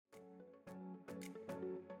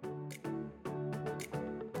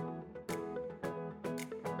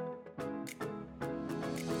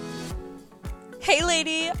Hey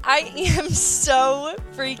lady, I am so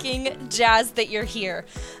freaking jazzed that you're here.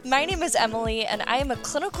 My name is Emily and I am a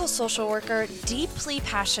clinical social worker deeply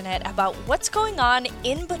passionate about what's going on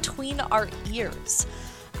in between our ears.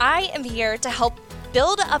 I am here to help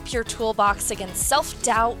build up your toolbox against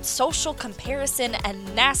self-doubt, social comparison,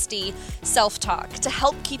 and nasty self-talk to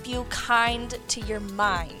help keep you kind to your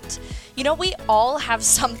mind. You know, we all have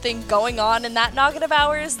something going on in that noggin of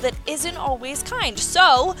ours that isn't always kind.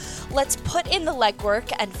 So let's put in the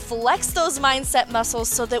legwork and flex those mindset muscles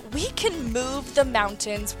so that we can move the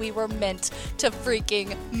mountains we were meant to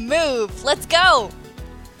freaking move. Let's go!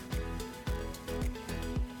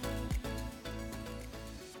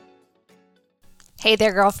 Hey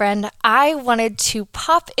there, girlfriend. I wanted to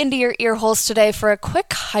pop into your ear holes today for a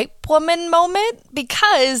quick hype woman moment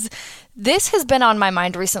because this has been on my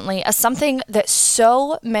mind recently as something that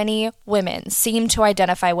so many women seem to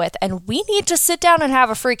identify with, and we need to sit down and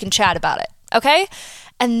have a freaking chat about it, okay?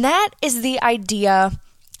 And that is the idea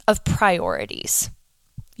of priorities.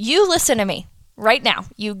 You listen to me right now,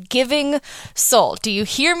 you giving soul. Do you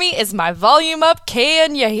hear me? Is my volume up?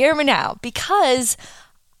 Can you hear me now? Because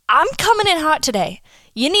I'm coming in hot today.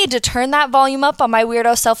 You need to turn that volume up on my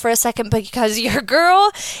weirdo self for a second because your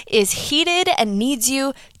girl is heated and needs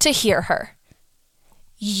you to hear her.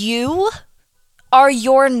 You are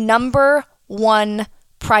your number one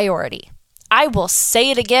priority. I will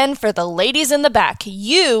say it again for the ladies in the back.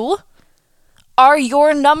 You are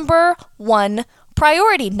your number one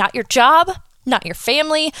priority, not your job, not your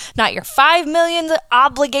family, not your 5 million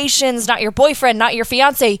obligations, not your boyfriend, not your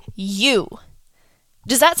fiance, you.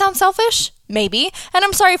 Does that sound selfish? Maybe. And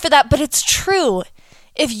I'm sorry for that, but it's true.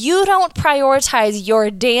 If you don't prioritize your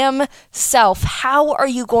damn self, how are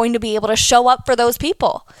you going to be able to show up for those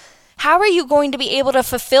people? How are you going to be able to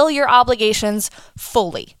fulfill your obligations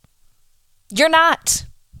fully? You're not.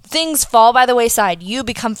 Things fall by the wayside. You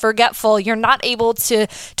become forgetful. You're not able to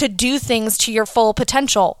do things to your full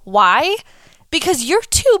potential. Why? Because you're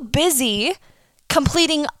too busy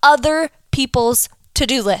completing other people's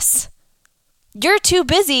to-do lists. You're too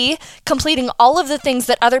busy completing all of the things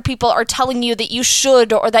that other people are telling you that you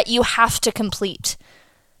should or that you have to complete.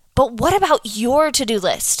 But what about your to-do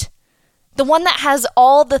list? The one that has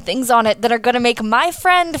all the things on it that are going to make my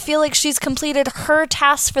friend feel like she's completed her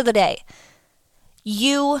task for the day.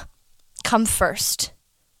 You come first.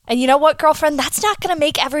 And you know what, girlfriend? That's not going to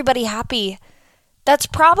make everybody happy. That's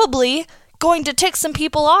probably going to tick some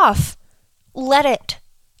people off. Let it.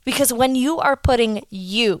 Because when you are putting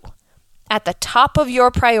you at the top of your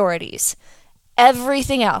priorities,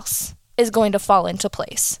 everything else is going to fall into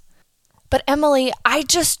place. But Emily, I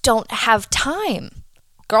just don't have time.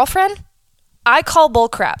 Girlfriend, I call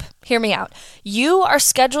bullcrap. Hear me out. You are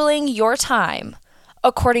scheduling your time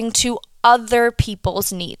according to other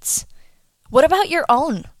people's needs. What about your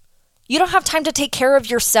own? You don't have time to take care of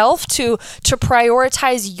yourself, to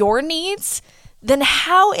prioritize your needs? Then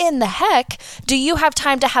how in the heck do you have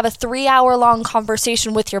time to have a 3-hour-long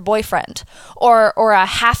conversation with your boyfriend or a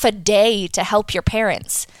half a day to help your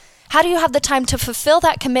parents? How do you have the time to fulfill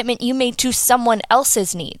that commitment you made to someone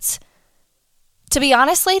else's needs? To be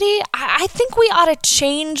honest, lady, I think we ought to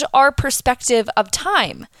change our perspective of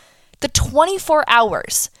time. The 24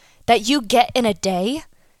 hours that you get in a day,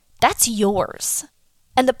 that's yours.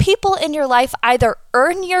 And the people in your life either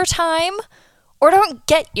earn your time or don't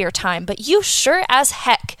get your time, but you sure as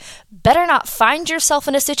heck better not find yourself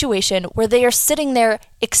in a situation where they are sitting there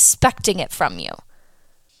expecting it from you.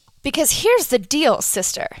 Because here's the deal,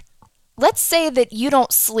 sister. Let's say that you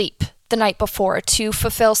don't sleep the night before to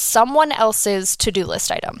fulfill someone else's to-do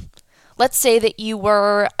list item. Let's say that you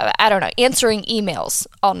were, answering emails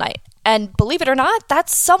all night. And believe it or not,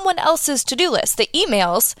 that's someone else's to-do list. The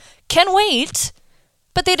emails can wait,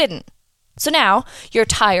 but they didn't. So now you're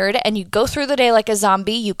tired and you go through the day like a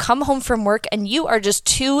zombie, you come home from work and you are just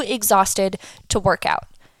too exhausted to work out.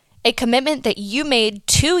 A commitment that you made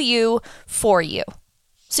to you for you.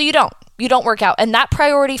 So you don't work out, and that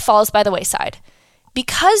priority falls by the wayside.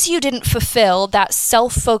 Because you didn't fulfill that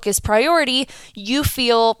self-focused priority, you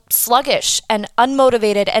feel sluggish and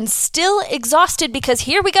unmotivated and still exhausted because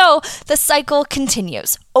here we go, the cycle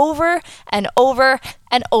continues over and over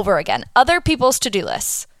and over again. Other people's to-do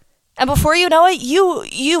lists. And before you know it,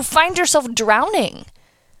 you find yourself drowning.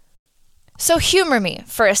 So humor me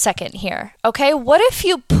for a second here, okay? What if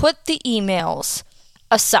you put the emails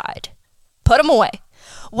aside? Put them away.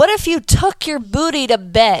 What if you took your booty to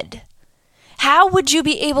bed? How would you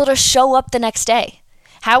be able to show up the next day?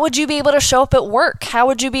 How would you be able to show up at work? How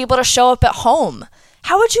would you be able to show up at home?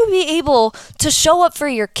 How would you be able to show up for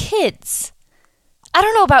your kids? I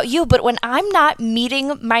don't know about you, but when I'm not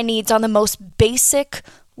meeting my needs on the most basic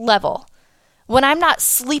level, when I'm not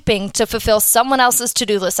sleeping to fulfill someone else's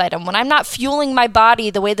to-do list item, when I'm not fueling my body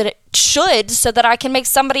the way that it should so that I can make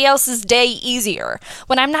somebody else's day easier,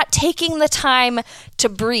 when I'm not taking the time to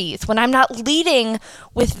breathe, when I'm not leading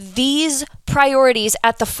with these priorities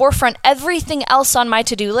at the forefront, everything else on my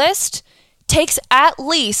to-do list takes at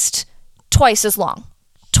least twice as long.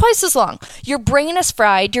 Twice as long. Your brain is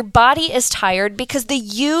fried, your body is tired because the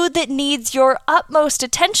you that needs your utmost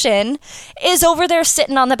attention is over there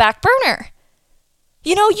sitting on the back burner.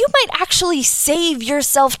 You know, you might actually save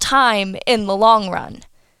yourself time in the long run.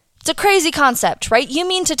 It's a crazy concept, right? You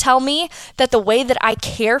mean to tell me that the way that I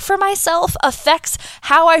care for myself affects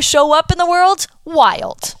how I show up in the world?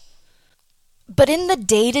 Wild. But in the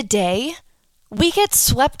day-to-day, we get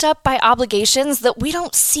swept up by obligations that we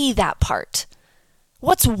don't see that part.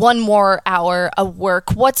 What's one more hour of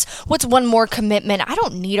work? What's one more commitment? I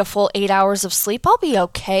don't need a full 8 hours of sleep. I'll be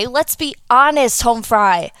okay. Let's be honest, home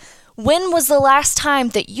fry. When was the last time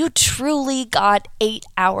that you truly got 8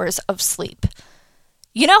 hours of sleep?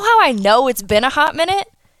 You know how I know it's been a hot minute?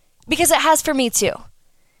 Because it has for me too.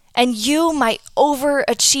 And you, my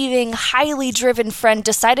overachieving, highly driven friend,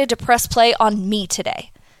 decided to press play on me today.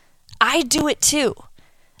 I do it too.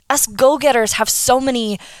 Us go-getters have so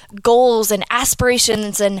many goals and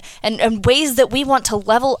aspirations and ways that we want to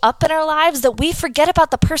level up in our lives that we forget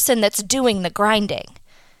about the person that's doing the grinding.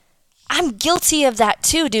 I'm guilty of that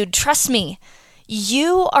too, dude. Trust me.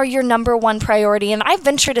 You are your number one priority, and I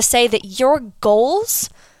venture to say that your goals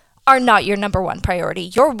are not your number one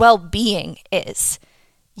priority. Your well-being is.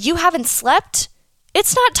 You haven't slept?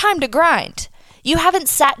 It's not time to grind. You haven't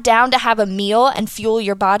sat down to have a meal and fuel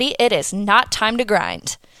your body? It is not time to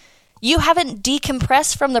grind. You haven't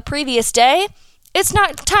decompressed from the previous day? It's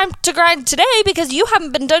not time to grind today because you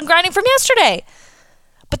haven't been done grinding from yesterday.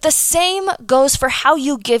 But the same goes for how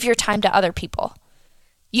you give your time to other people.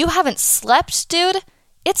 You haven't slept, dude?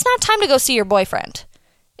 It's not time to go see your boyfriend.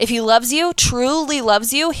 If he loves you, truly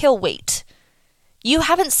loves you, he'll wait. You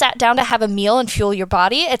haven't sat down to have a meal and fuel your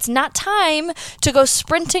body. It's not time to go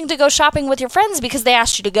sprinting to go shopping with your friends because they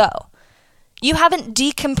asked you to go. You haven't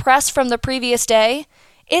decompressed from the previous day.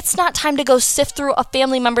 It's not time to go sift through a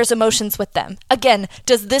family member's emotions with them. Again,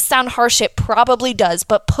 does this sound harsh? It probably does,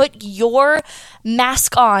 but put your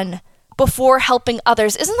mask on before helping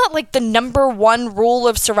others. Isn't that like the number one rule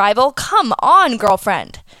of survival? Come on,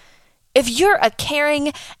 girlfriend. If you're a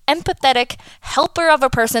caring, empathetic helper of a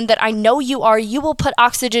person that I know you are, you will put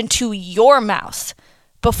oxygen to your mouth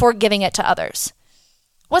before giving it to others.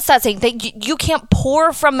 What's that saying? That you can't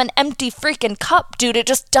pour from an empty freaking cup, dude. It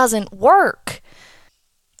just doesn't work.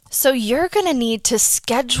 So you're going to need to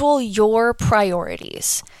schedule your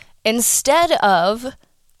priorities instead of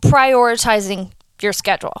prioritizing your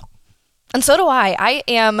schedule. And so do I. I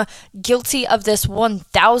am guilty of this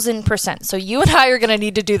 1,000%. So you and I are going to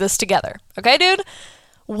need to do this together. Okay, dude?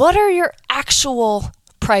 What are your actual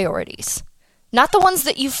priorities? Not the ones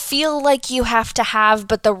that you feel like you have to have,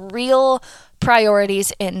 but the real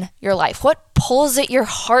priorities in your life. What pulls at your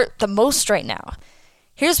heart the most right now?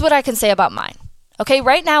 Here's what I can say about mine. Okay,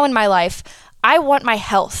 right now in my life, I want my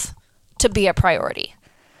health to be a priority.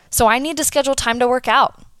 So I need to schedule time to work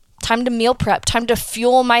out, time to meal prep, time to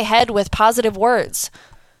fuel my head with positive words.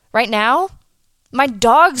 Right now, my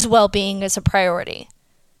dog's well-being is a priority.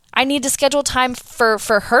 I need to schedule time for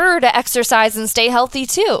her to exercise and stay healthy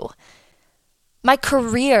too. My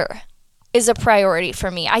career is a priority for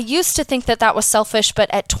me. I used to think that that was selfish, but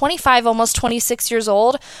at 25, almost 26 years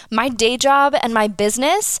old, my day job and my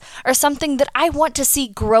business are something that I want to see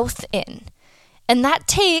growth in. And that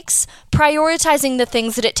takes prioritizing the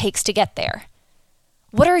things that it takes to get there.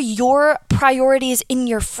 What are your priorities in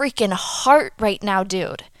your freaking heart right now,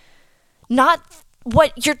 dude? Not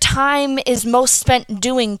what your time is most spent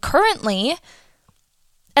doing currently.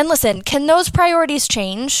 And listen, can those priorities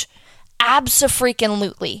change?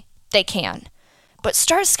 Abso-freaking-lutely. They can. But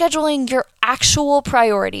start scheduling your actual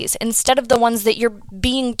priorities instead of the ones that you're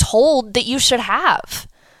being told that you should have.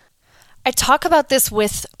 I talk about this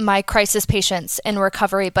with my crisis patients in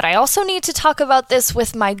recovery, but I also need to talk about this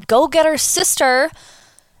with my go-getter sister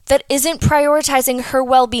that isn't prioritizing her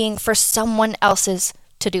well-being for someone else's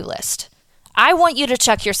to-do list. I want you to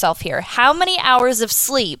check yourself here. How many hours of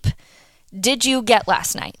sleep did you get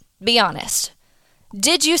last night? Be honest.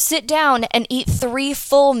 Did you sit down and eat 3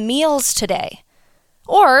 full meals today?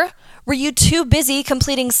 Or were you too busy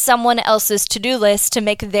completing someone else's to-do list to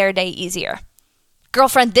make their day easier?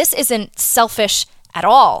 Girlfriend, this isn't selfish at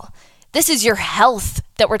all. This is your health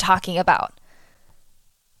that we're talking about.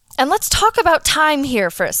 And let's talk about time here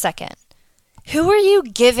for a second. Who are you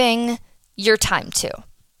giving your time to?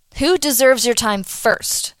 Who deserves your time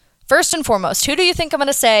first? First and foremost, who do you think I'm going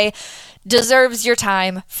to say deserves your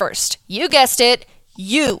time first? You guessed it,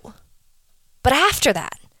 you. But after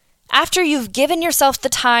that, after you've given yourself the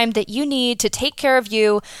time that you need to take care of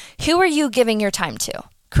you, who are you giving your time to?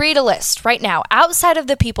 Create a list right now. Outside of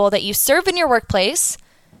the people that you serve in your workplace,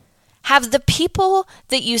 have the people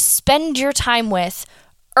that you spend your time with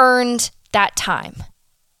earned that time?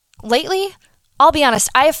 Lately, I'll be honest,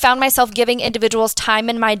 I have found myself giving individuals time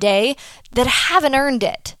in my day that haven't earned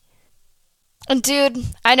it. And dude,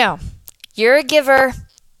 I know, you're a giver.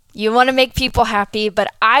 You want to make people happy,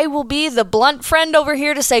 but I will be the blunt friend over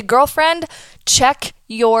here to say, girlfriend, check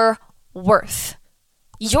your worth.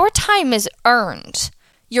 Your time is earned.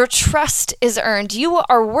 Your trust is earned. You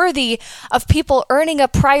are worthy of people earning a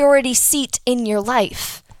priority seat in your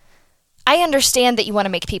life. I understand that you want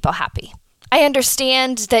to make people happy. I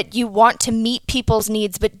understand that you want to meet people's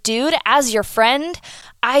needs, but dude, as your friend,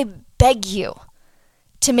 I beg you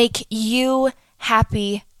to make you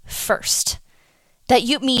happy first. That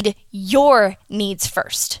you meet your needs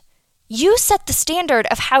first. You set the standard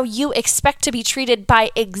of how you expect to be treated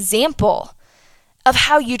by example of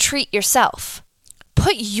how you treat yourself.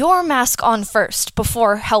 Put your mask on first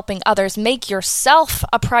before helping others. Make yourself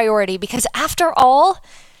a priority because after all,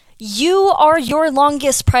 you are your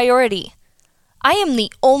longest priority. I am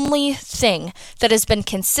the only thing that has been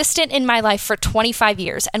consistent in my life for 25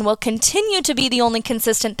 years and will continue to be the only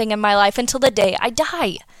consistent thing in my life until the day I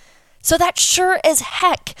die. So that sure as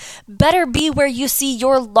heck better be where you see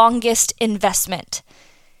your longest investment.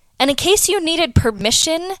 And in case you needed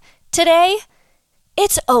permission today,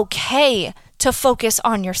 it's okay to focus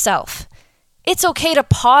on yourself. It's okay to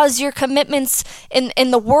pause your commitments in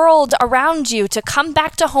the world around you to come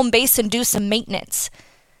back to home base and do some maintenance.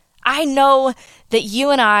 I know that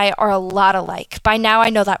you and I are a lot alike. By now,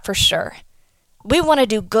 I know that for sure. We want to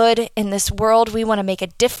do good in this world. We want to make a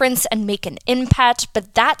difference and make an impact,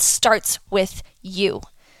 but that starts with you.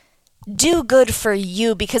 Do good for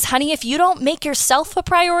you because, honey, if you don't make yourself a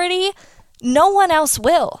priority, no one else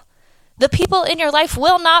will. The people in your life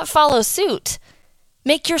will not follow suit.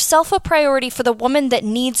 Make yourself a priority for the woman that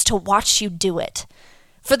needs to watch you do it.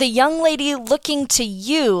 For the young lady looking to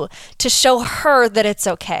you to show her that it's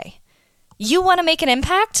okay. You want to make an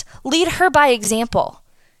impact? Lead her by example.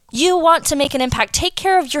 You want to make an impact? Take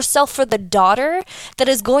care of yourself for the daughter that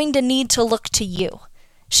is going to need to look to you.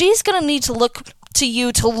 She's going to need to look to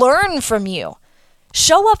you to learn from you.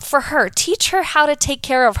 Show up for her. Teach her how to take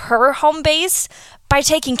care of her home base by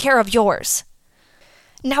taking care of yours.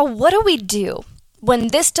 Now, what do we do when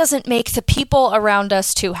this doesn't make the people around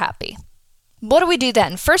us too happy? What do we do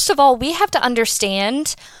then? First of all, we have to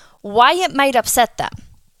understand why it might upset them.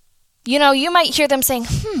 You know, you might hear them saying,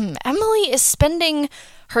 Emily is spending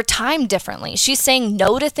her time differently. She's saying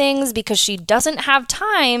no to things because she doesn't have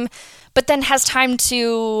time, but then has time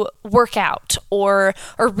to work out or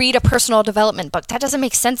read a personal development book. That doesn't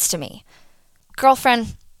make sense to me.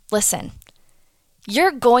 Girlfriend, listen,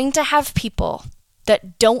 you're going to have people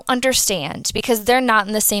that don't understand because they're not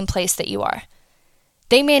in the same place that you are.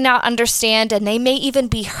 They may not understand and they may even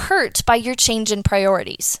be hurt by your change in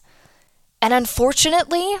priorities. And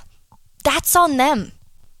unfortunately, that's on them.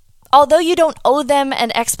 Although you don't owe them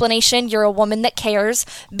an explanation, you're a woman that cares,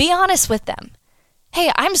 be honest with them.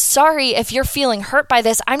 Hey, I'm sorry if you're feeling hurt by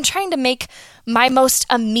this. I'm trying to make my most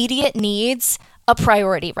immediate needs a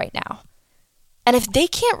priority right now. And if they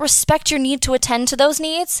can't respect your need to attend to those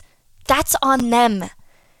needs, that's on them.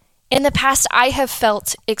 In the past, I have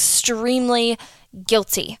felt extremely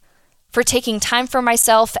guilty for taking time for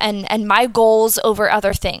myself and my goals over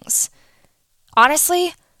other things.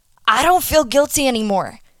 Honestly, I don't feel guilty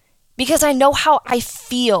anymore because I know how I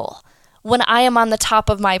feel when I am on the top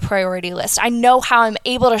of my priority list. I know how I'm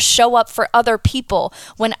able to show up for other people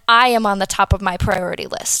when I am on the top of my priority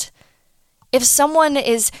list. If someone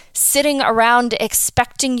is sitting around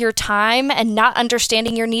expecting your time and not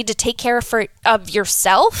understanding your need to take care of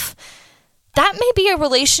yourself, that may be a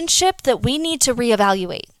relationship that we need to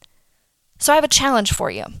reevaluate. So I have a challenge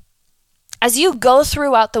for you. As you go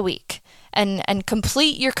throughout the week and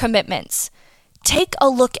complete your commitments, take a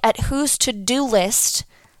look at whose to-do list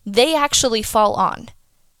they actually fall on.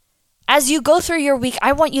 As you go through your week,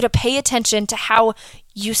 I want you to pay attention to how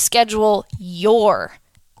you schedule your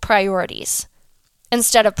priorities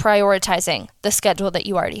instead of prioritizing the schedule that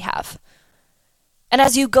you already have. And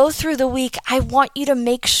as you go through the week, I want you to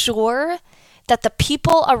make sure that the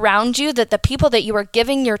people around you, that the people that you are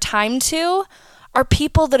giving your time to, are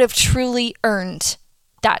people that have truly earned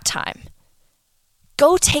that time.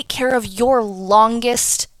 Go take care of your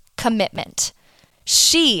longest commitment.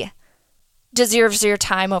 She deserves your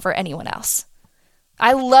time over anyone else.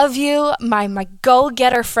 I love you, my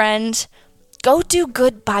go-getter friend. Go do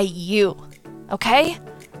good by you, okay?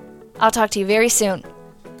 I'll talk to you very soon.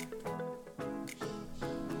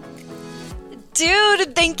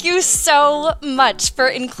 Dude, thank you so much for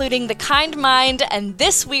including the kind mind and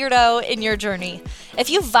this weirdo in your journey. If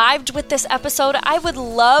you vibed with this episode, I would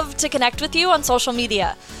love to connect with you on social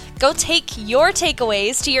media. Go take your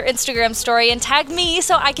takeaways to your Instagram story and tag me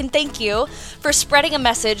so I can thank you for spreading a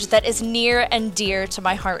message that is near and dear to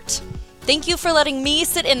my heart. Thank you for letting me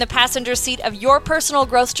sit in the passenger seat of your personal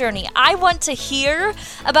growth journey. I want to hear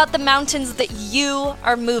about the mountains that you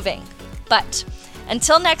are moving. But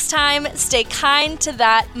until next time, stay kind to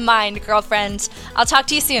that mind, girlfriend. I'll talk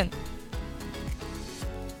to you soon.